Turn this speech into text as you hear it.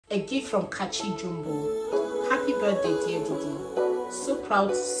A gift from Kachi Jumbo. Happy birthday, dear Didi. So proud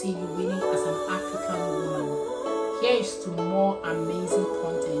to see you winning as an African woman. Here is to more amazing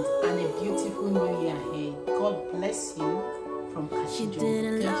content and a beautiful new year ahead. God bless you from Kachi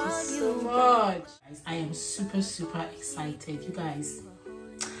Jumbo. Thank you so much. Guys, I am super excited. You guys,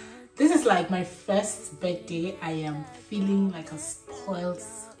 this is like my first birthday. I am feeling like a spoiled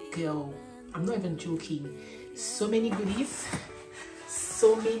girl. I'm not even joking. So many goodies.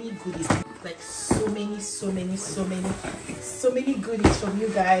 So many goodies, like so many goodies from you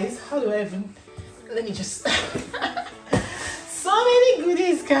guys. How do I even, let me just so many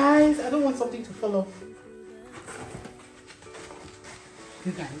goodies, guys. I don't want something to fall off.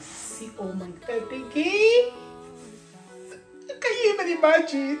 You guys see all my birthday gifts. Can you even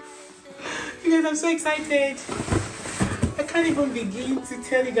imagine? You guys, I'm so excited. I can't even begin to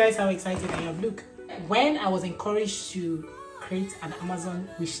tell you guys how excited I am. Look, when I was encouraged to create an Amazon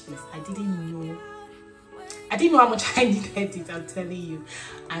wish list, I didn't know how much I needed it, I'm telling you.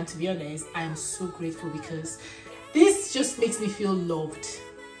 And to be honest, I am so grateful because this just makes me feel loved.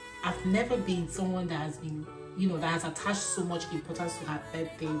 I've never been someone that has been, you know, that has attached so much importance to her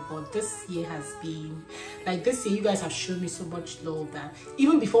birthday, but this year has been like, this year you guys have shown me so much love that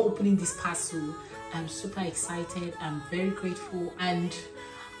even before opening this parcel, I'm super excited. I'm very grateful, and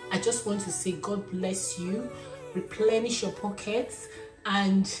I just want to say God bless you, replenish your pockets,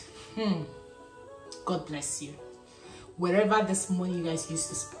 and God bless you. Wherever this money you guys used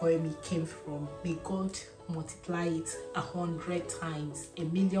to spoil me came from, may God multiply it 100 times,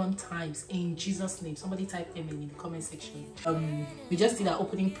 1,000,000 times, in Jesus' name. Somebody type amen in the comment section. We just did our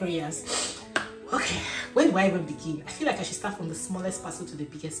opening prayers. Okay, where do I even begin? I feel like I should start from the smallest parcel to the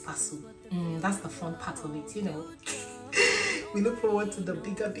biggest parcel. That's the fun part of it, you know. We look forward to the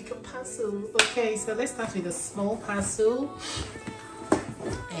bigger parcel. Okay, so let's start with a small parcel.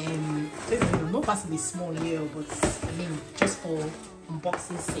 No parcel is small here, but I mean, just for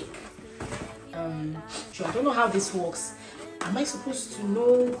unboxing sake. So I don't know how this works. Am I supposed to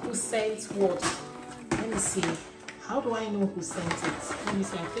know who sent what? Let me see. How do I know who sent it? Let me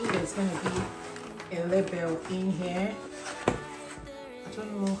see. I think there's gonna be a label in here. I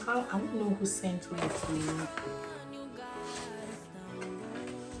don't know how. I don't know who sent what.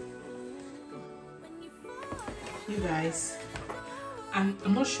 You guys, I'm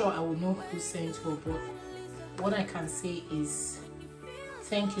not sure I will know who sent what, but what I can say is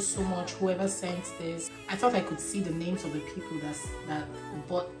thank you so much, whoever sent this. I thought I could see the names of the people that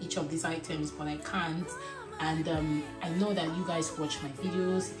bought each of these items, but I can't. And I know that you guys watch my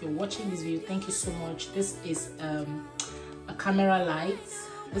videos. If you're watching this video, thank you so much. This is a camera light.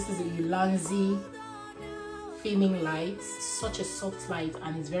 This is a Ulanzi filming light. Such a soft light,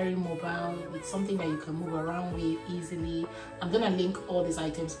 and it's very mobile. It's something that you can move around with easily. I'm gonna link all these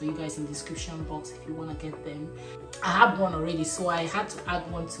items for you guys in the description box if you want to get them. I have one already, so I had to add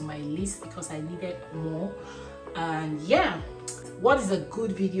one to my list because I needed more. And yeah, what is a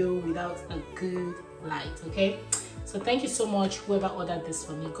good video without a good light? Okay, so thank you so much, whoever ordered this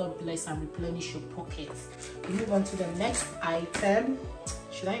for me. God bless and replenish your pockets. We move on to the next item.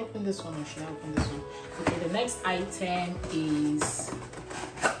 Should I open this one or should I open this one? Okay, the next item is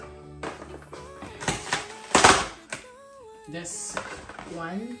this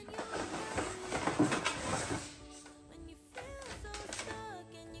one.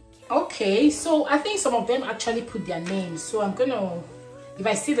 Okay, so I think some of them actually put their names, so I'm gonna, if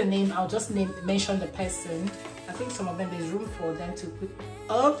I see the name, I'll just mention the person. I think some of them, there's room for them to put.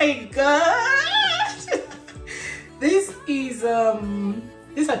 Oh my god. This is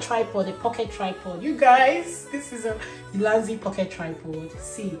a tripod, a pocket tripod. You guys, this is a Ulanzi pocket tripod.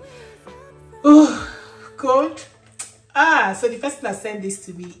 See, oh god. So the person that sent this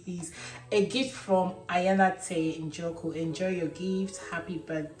to me is a gift from Ayana Te in Joko. Enjoy your gift. Happy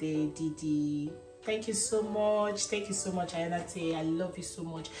birthday, Didi. Thank you so much. Thank you so much, Ayana Te. I love you so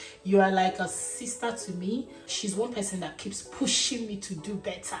much. You are like a sister to me. She's one person that keeps pushing me to do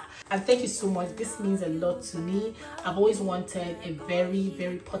better. And thank you so much. This means a lot to me. I've always wanted a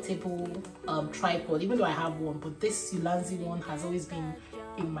very portable tripod, even though I have one, but this Ulanzi one has always been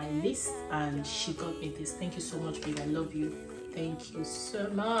in my list, and she got me this. Thank you so much, babe. I love you. Thank you so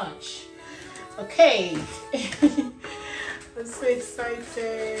much. Okay. I'm so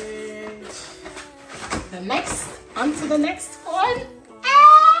excited. On to the next one.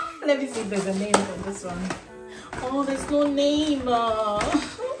 Let me see if there's a name on this one. Oh, there's no name.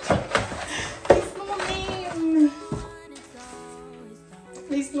 There's no name.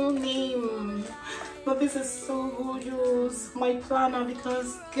 There's no name. But this is so gorgeous. My planner,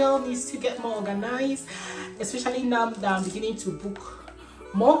 because girl needs to get more organized, especially now that I'm beginning to book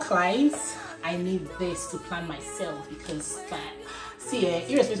more clients, I need this to plan myself, because see,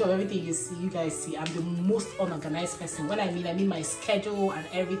 irrespective of everything you guys see, I'm the most unorganized person. When I mean my schedule and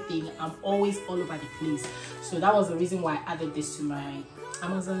everything, I'm always all over the place. So that was the reason why I added this to my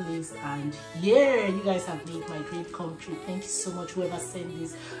Amazon list, and yeah, you guys have made my dream come true. Thank you so much, whoever sent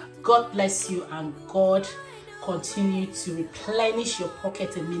this. God bless you, and God continue to replenish your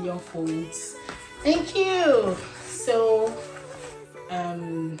pocket a million folds. Thank you. So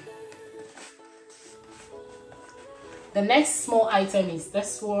the next small item is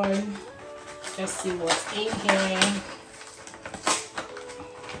this one. Let's see what's in here,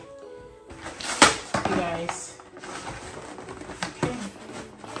 you guys. Okay,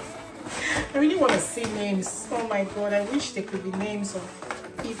 I really want to see names. Oh my god, I wish there could be names of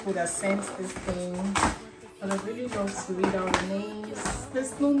people that sent this thing, but I really love to read out the names.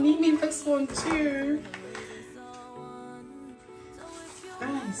 There's no name in this one too,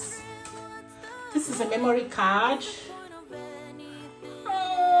 guys. This is a memory card.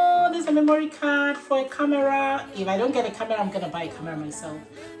 There's a memory card for a camera. If I don't get a camera, I'm gonna buy a camera myself,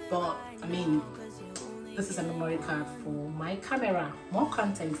 but I mean, this is a memory card for my camera. More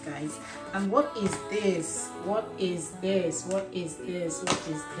content, guys. And what is this? What is this? What is this? What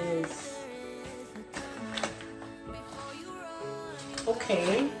is this?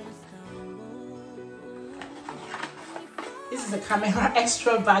 Okay, this is a camera.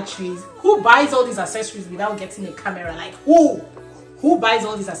 Extra batteries. Who buys all these accessories without getting a camera? Like who buys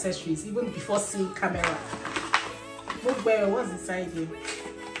all these accessories even before seeing camera? What's inside here?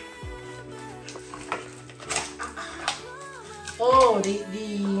 Oh, the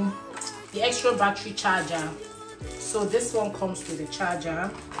extra battery charger. So this one comes with a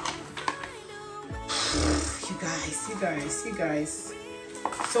charger. You guys.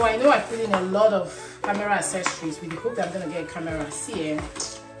 So I know I put in a lot of camera accessories with the hope that I'm gonna get a camera. See,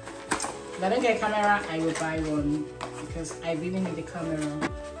 if I don't get a camera, I will buy one, because I really need a camera.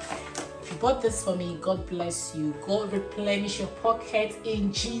 If you bought this for me, God bless you. God replenish your pocket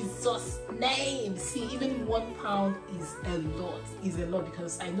in Jesus' name. See, even £1 is a lot,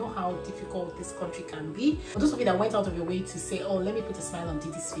 because I know how difficult this country can be. For those of you that went out of your way to say, oh, let me put a smile on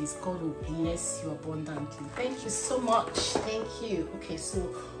Didi's face, God will bless you abundantly. Thank you so much. Thank you. Okay, so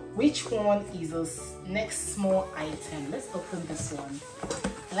which one is this next small item? Let's open this one.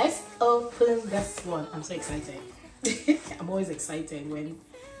 Let's open this one. I'm so excited. I'm always excited when,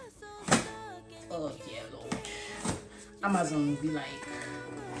 oh yeah, Lord, Amazon will be like,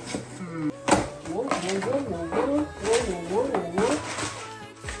 whoa,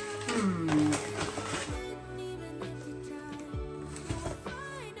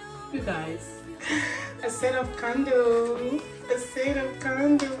 you guys, a set of candle. I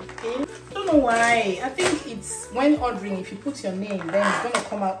don't know why. I think it's when ordering, if you put your name, then it's gonna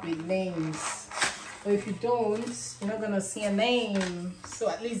come out with names. But if you don't, you're not gonna see a name. So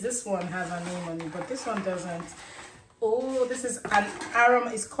at least this one has a name on it, but this one doesn't. Oh, this is an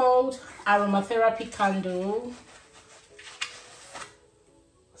it's called aromatherapy candle.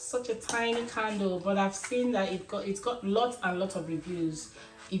 Such a tiny candle, but I've seen that it's got lots and lots of reviews.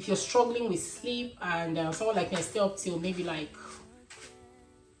 If you're struggling with sleep, and someone like me, I stay up till maybe like,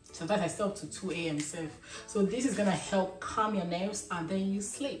 sometimes I stay up to 2 a.m. So this is gonna help calm your nerves, and then you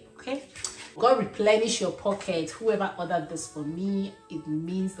sleep. Okay, God replenish your pocket. Whoever ordered this for me, it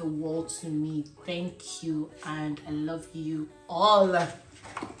means the world to me. Thank you, and I love you all.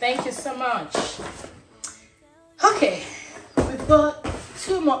 Thank you so much. Okay, we've got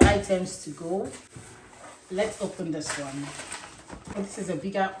 2 more items to go. Let's open this one. Oh, this is a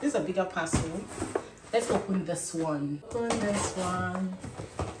bigger parcel. Let's open this one. Open this one.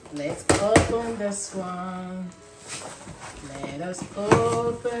 Let's open this one. Let us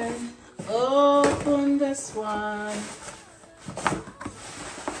open this one.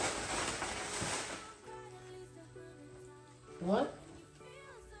 What?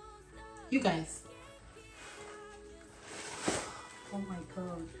 You guys. Oh my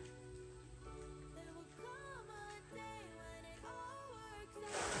God.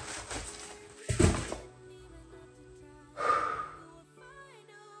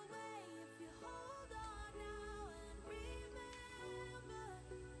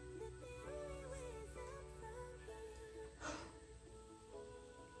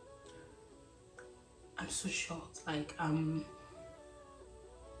 I'm so shocked. Like, I don't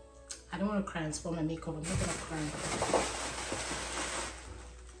want to cry and spoil my makeup. I'm not gonna cry.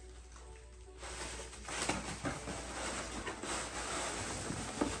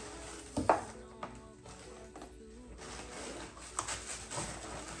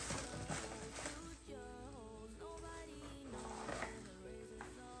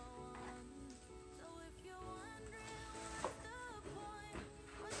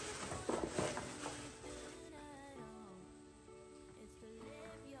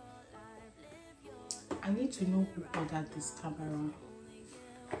 need to know who ordered this camera.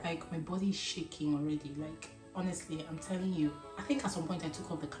 Like, my body is shaking already. Like, honestly, I'm telling you, I think at some point I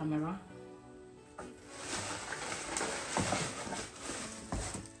took off the camera.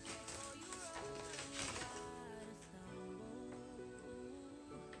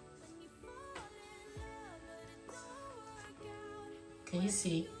 Can you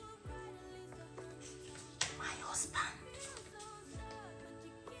see? My husband.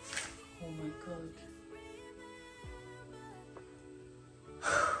 Oh my God.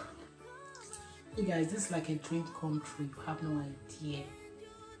 You guys, this is like a dream come true. You have no idea.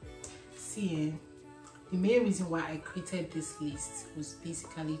 See, the main reason why I created this list was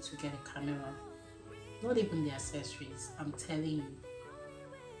basically to get a camera. Not even the accessories, I'm telling you.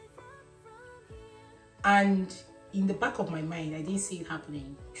 And in the back of my mind, I didn't see it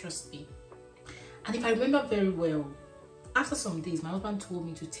happening, trust me. And if I remember very well, after some days, my husband told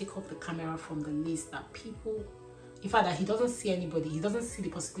me to take off the camera from the list, that people, in fact, that he doesn't see anybody, he doesn't see the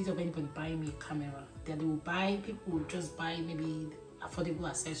possibility of anybody buying me a camera. That they will buy, people will just buy maybe affordable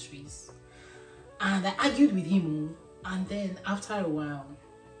accessories. And I argued with him, and then after a while,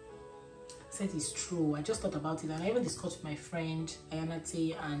 I said it's true. I just thought about it, and I even discussed with my friend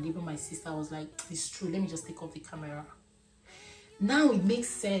Ayanate, and even my sister. I was like, it's true, let me just take off the camera. Now it makes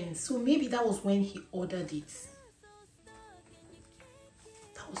sense. So maybe that was when he ordered it.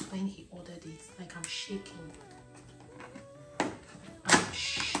 That was when he ordered it. Like, I'm shaking. I'm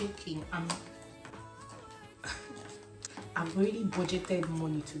shaking. I've already budgeted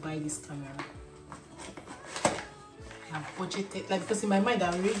money to buy this camera. I've budgeted, like, because in my mind I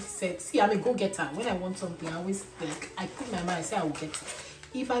already said, see, I'm a go-getter. When I want something, I always, like, I put in my mind, I say I will get it.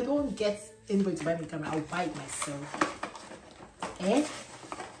 If I don't get anybody to buy me a camera, I'll buy it myself. Eh?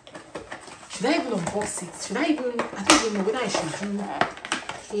 Should I even unbox it? Should I even, I don't even know whether I should do.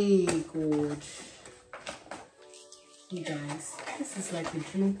 Hey God, you guys, this is like a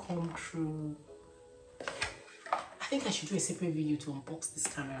dream come true. I think I should do a separate video to unbox this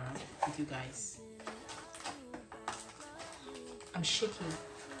camera with you guys. I'm shaking.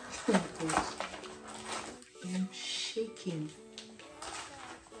 Oh my God. I'm shaking.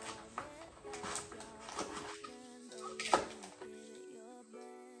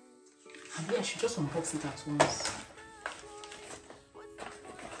 Maybe I should just unbox it at once.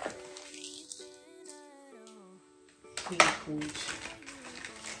 Very good.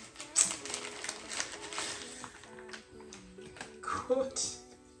 God.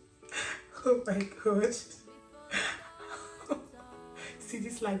 Oh my God. See,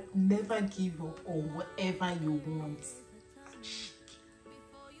 this life, never give up on whatever you want.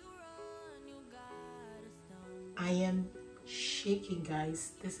 I am shaking,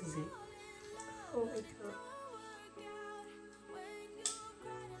 guys. This is it. Oh my God.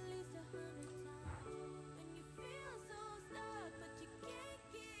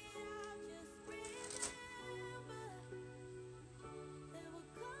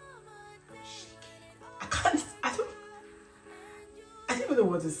 I don't know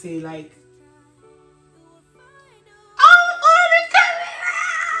what to say, like, oh the camera!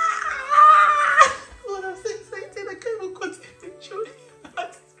 Oh, I'm so excited, I can't even continue to show you.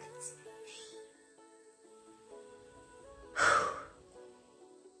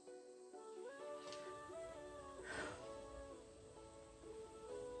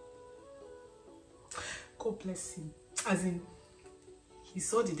 God bless him. As in, he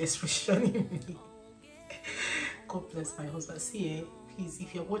saw the desperation in me. God bless my husband. See, please,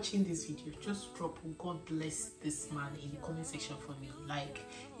 if you're watching this video, just drop God bless this man in the comment section for me. Like,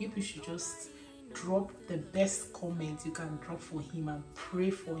 you should just drop the best comment you can drop for him and pray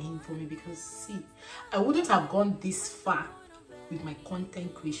for him for me, because see, I wouldn't have gone this far with my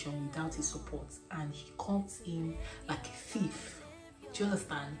content creation without his support. And he comes in like a thief. Do you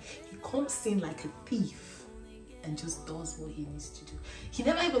understand? He comes in like a thief and just does what he needs to do. He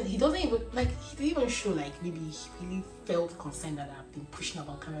doesn't even show like maybe he really felt concerned that I've been pushing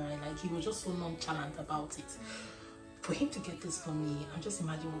about camera. Like, he was just so nonchalant about it. For him to get this from me, I'm just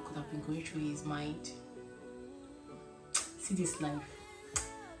imagining what could have been going through his mind. See this life.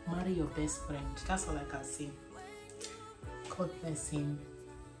 Marry your best friend. That's all I can say. God bless him.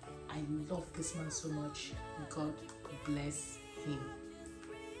 I love this man so much. God bless him.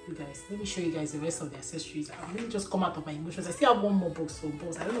 You guys, let me show you guys the rest of the accessories. Let me just come out of my emotions. I still have one more box for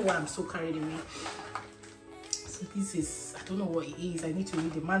box. I don't know why I'm so carried away. So this is, I don't know what it is. I need to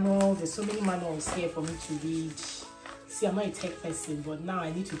read the manual. There's so many manuals here for me to read. See, I'm not a tech person, but now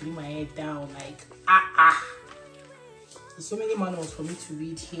I need to bring my head down. Like, there's so many manuals for me to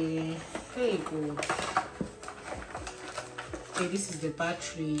read here. Hey God. Okay, this is the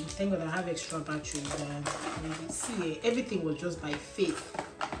battery. Thank God I have extra battery. See, everything was just by faith.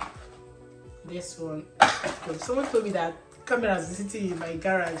 This one. Someone told me that camera has been sitting in my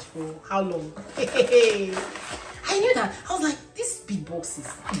garage for how long? I knew that. I was like, these big boxes.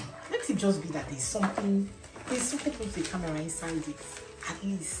 Let it just be that there's something with the camera inside it. At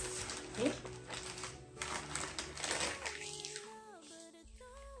least. Eh?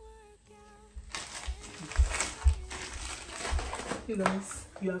 You guys,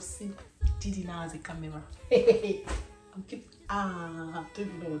 you have seen Didi now as a camera. I don't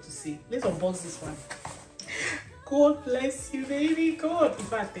even know what to say. Let's unbox this one. God bless you, baby. God. In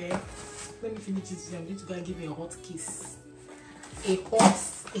fact, let me finish this. I'm going to go and give you a hot kiss. A hot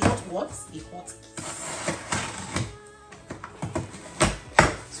what? A hot kiss.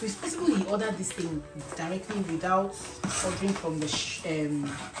 So it's possible he ordered this thing directly without ordering from the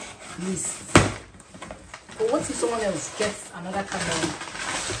list. But what if someone else gets another camera?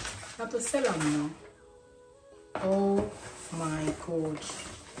 Not to sell them now. Oh my God.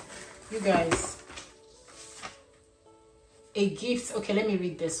 You guys. A gift. Okay, let me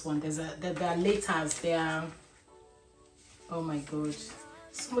read this one. There are letters. There are. Oh my God.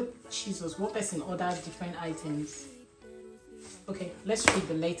 So much. Jesus. One person ordered different items. Okay, let's read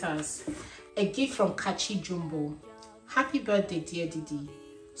the letters. A gift from Kachi Jumbo. Happy birthday, dear Didi.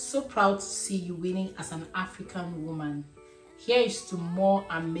 So proud to see you winning as an African woman. Here is to more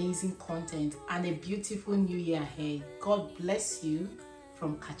amazing content and a beautiful new year ahead. God bless you,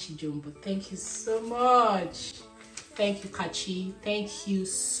 from Kachi Jumbo. Thank you so much. Thank you, Kachi. Thank you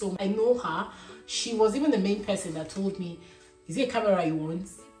so much. I know her. She was even the main person that told me, is it a camera you want?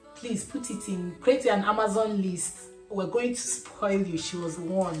 Please put it in, create an Amazon list. We're going to spoil you. She was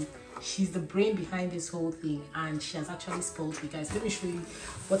one. She's the brain behind this whole thing, and she has actually spoiled me, guys. Let me show you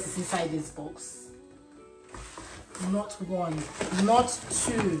what is inside this box. Not one, not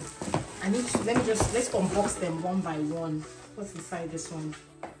two. I need to, let's unbox them one by one. What's inside this one?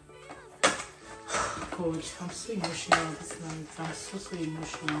 God, I'm so emotional this night. I'm so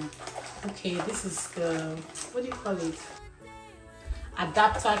emotional. Okay, this is the, what do you call it?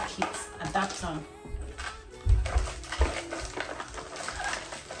 Adapter kit. Adapter.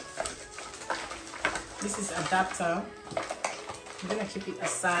 This is adapter. I'm gonna keep it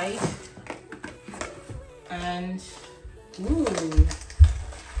aside. And ooh,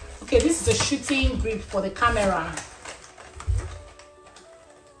 okay, this is a shooting grip for the camera.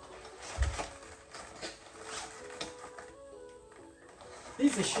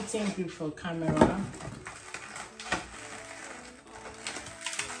 This is a shooting grip for camera.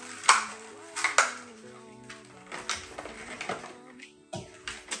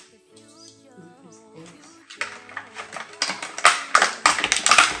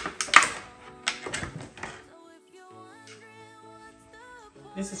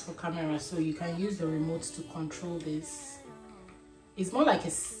 This is for camera, so you can use the remote to control this. It's more like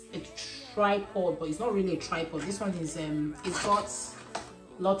a tripod, but it's not really a tripod. This one is it's got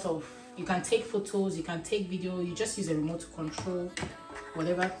lots of, you can take photos, you can take video. You just use a remote to control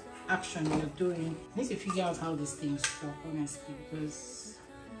whatever action you're doing. I need to figure out how these things work, honestly, because,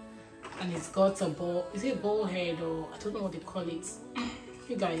 and it's got a ball, is it a ball head, or I don't know what they call it.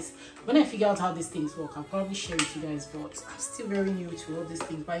 You guys, when I figure out how these things work, I'll probably share with you guys, but I'm still very new to all these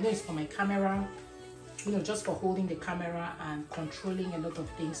things. But I know it's for my camera, you know, just for holding the camera and controlling a lot of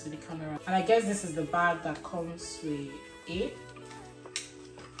things with the camera. And I guess this is the bag that comes with it,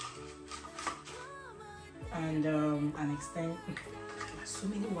 and an extend. So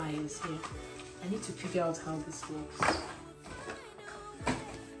many wires here. I need to figure out how this works.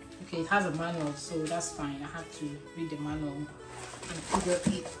 Okay, it has a manual, so that's fine. I have to read the manual and figure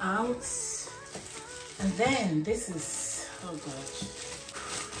it out. And then this is, oh gosh,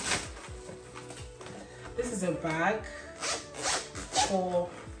 this is a bag for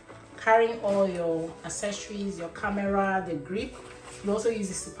carrying all your accessories, your camera, the grip. You also use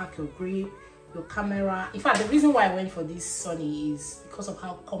this to pack your grip, your camera. In fact, the reason why I went for this Sony is because of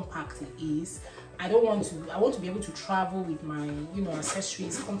how compact it is. I want to be able to travel with my, you know,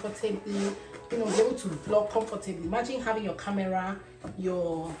 accessories comfortably, you know, be able to vlog comfortably. Imagine having your camera,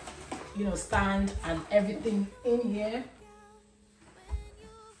 your, you know, stand and everything in here,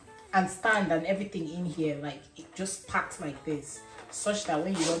 and stand and everything in here, like it just packed like this, such that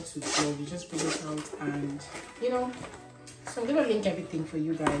when you want to vlog, you just bring it out, and you know. So I'm gonna link everything for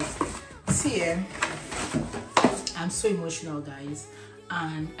you guys. See, I'm so emotional, guys,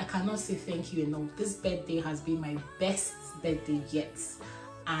 and I cannot say thank you enough. This birthday has been my best birthday yet,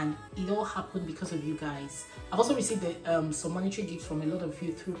 and it all happened because of you guys. I've also received some monetary gifts from a lot of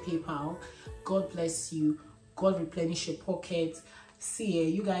you through PayPal. God bless you. God replenish your pocket. See,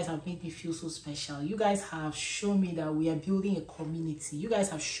 you guys have made me feel so special. You guys have shown me that we are building a community. You guys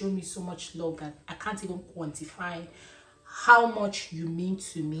have shown me so much love that I can't even quantify how much you mean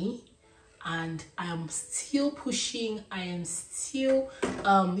to me. And I am still pushing. I am still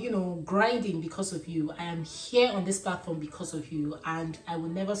you know, grinding because of you. I am here on this platform because of you, and I will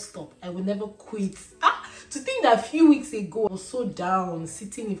never stop. I will never quit. To think that a few weeks ago I was so down,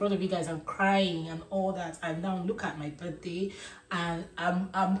 sitting in front of you guys and crying and all that, and now look at my birthday and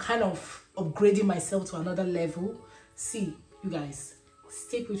I'm kind of upgrading myself to another level. See, you guys,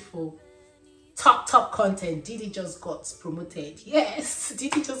 stay put for top content. Didi just got promoted. Yes,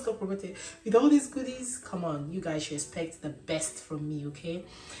 Didi just got promoted with all these goodies. Come on, you guys should expect the best from me, okay?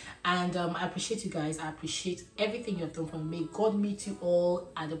 And I appreciate you guys. I appreciate everything you've done for me. May God meet you all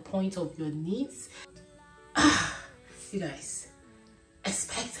at the point of your needs. You guys,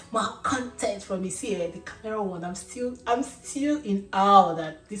 expect more content from me. See, the camera one, I'm still in awe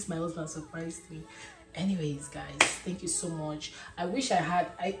that this my husband surprised me. Anyways, guys, thank you so much. I wish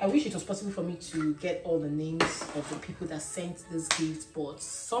it was possible for me to get all the names of the people that sent this gift, but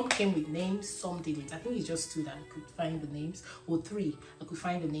some came with names, some didn't. I think it's just 2 that I could find the names, or 3 I could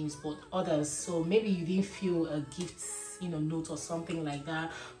find the names, but others, so maybe you didn't feel a gift, you know, note or something like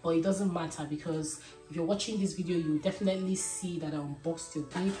that, but it doesn't matter, because if you're watching this video, you definitely see that I unboxed your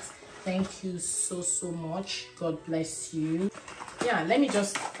gift. Thank you so much. God bless you. Yeah, let me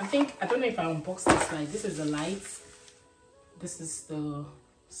just, I don't know if I unboxed this light. This is the light. This is the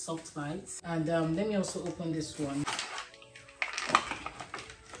soft light. And let me also open this one.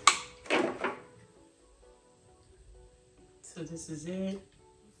 So this is it.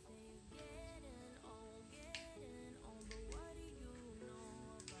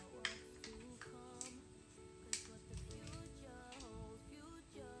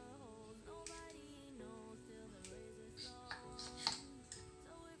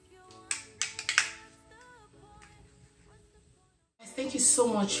 Thank you so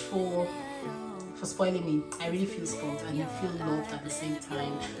much for spoiling me. I really feel spoiled and I feel loved at the same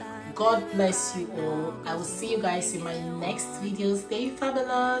time. God bless you all. I will see you guys in my next video. Stay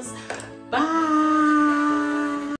fabulous. Bye.